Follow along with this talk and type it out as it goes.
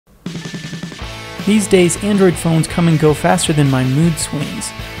These days, Android phones come and go faster than my mood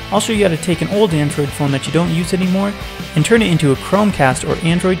swings. I'll show you how to take an old Android phone that you don't use anymore and turn it into a ChromeCast or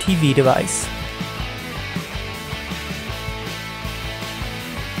Android TV device.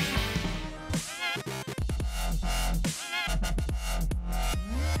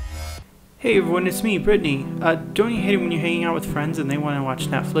 Hey everyone, it's me, Brittany. Don't you hate it when you're hanging out with friends and they want to watch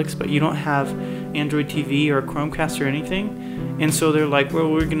Netflix, but you don't have Android TV or Chromecast or anything? And so they're like,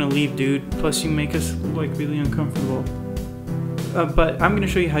 well, we're gonna leave, dude. Plus you make us like really uncomfortable. But I'm gonna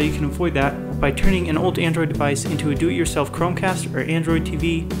show you how you can avoid that by turning an old Android device into a do-it-yourself Chromecast or Android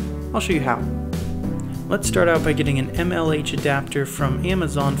TV. I'll show you how. Let's start out by getting an MLH adapter from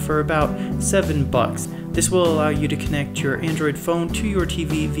Amazon for about $7. This will allow you to connect your Android phone to your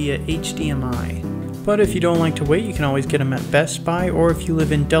TV via HDMI. But if you don't like to wait, you can always get them at Best Buy, or if you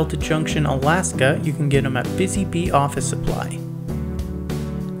live in Delta Junction, Alaska, you can get them at Busy Bee Office Supply.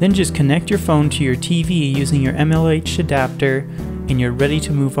 Then just connect your phone to your TV using your MLH adapter, and you're ready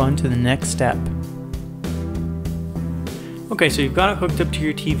to move on to the next step. Okay, so you've got it hooked up to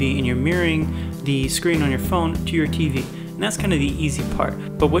your TV and you're mirroring the screen on your phone to your TV. And that's kind of the easy part.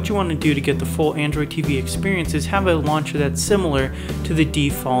 But what you want to do to get the full Android TV experience is have a launcher that's similar to the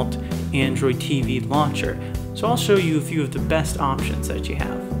default Android TV launcher. So I'll show you a few of the best options that you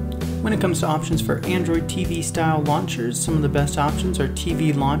have. When it comes to options for Android TV style launchers, some of the best options are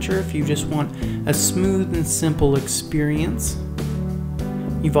TV Launcher if you just want a smooth and simple experience.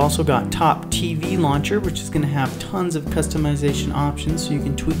 You've also got Top TV Launcher, which is going to have tons of customization options so you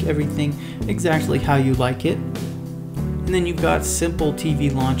can tweak everything exactly how you like it. And then you've got Simple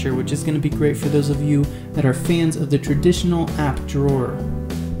TV Launcher, which is going to be great for those of you that are fans of the traditional app drawer.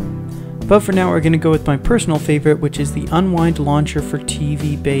 But for now, we're going to go with my personal favorite, which is the Unwind Launcher for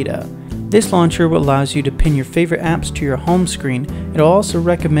TV Beta. This launcher allows you to pin your favorite apps to your home screen. It'll also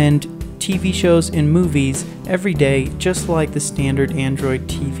recommend TV shows and movies every day, just like the standard Android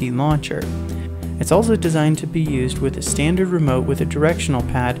TV launcher. It's also designed to be used with a standard remote with a directional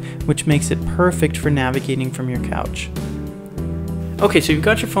pad, which makes it perfect for navigating from your couch. Okay, so you've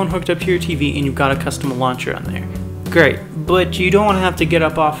got your phone hooked up to your TV and you've got a custom launcher on there. Great, but you don't want to have to get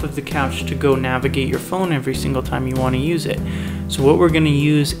up off of the couch to go navigate your phone every single time you want to use it. So what we're going to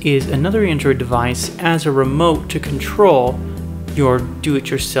use is another Android device as a remote to control your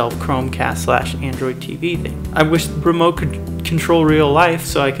do-it-yourself Chromecast / Android TV thing. I wish the remote could control real life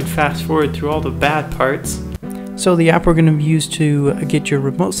so I could fast forward through all the bad parts. So the app we're going to use to get your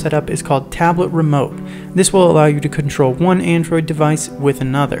remote set up is called Tablet Remote. This will allow you to control one Android device with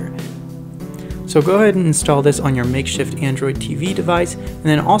another. So go ahead and install this on your makeshift Android TV device, and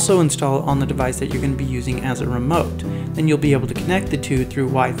then also install it on the device that you're going to be using as a remote. Then you'll be able to connect the two through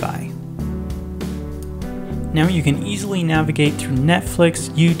Wi-Fi. Now you can easily navigate through Netflix,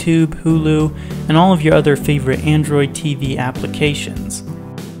 YouTube, Hulu, and all of your other favorite Android TV applications.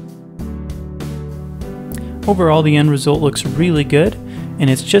 Overall, the end result looks really good, and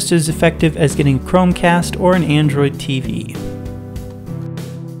it's just as effective as getting a Chromecast or an Android TV.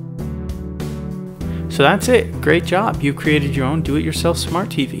 So that's it. Great job. You created your own do-it-yourself smart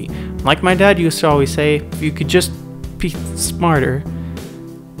TV. Like my dad used to always say, if you could just be smarter.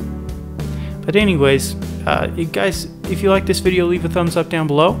 But anyways, guys, if you like this video, leave a thumbs up down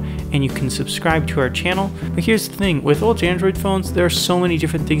below, and you can subscribe to our channel. But here's the thing, with old Android phones, there are so many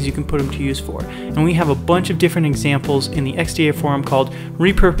different things you can put them to use for, and we have a bunch of different examples in the XDA forum called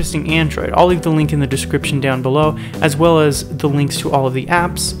Repurposing Android. I'll leave the link in the description down below, as well as the links to all of the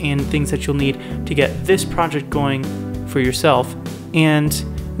apps and things that you'll need to get this project going for yourself, and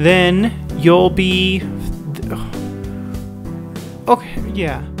then you'll be okay,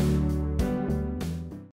 yeah.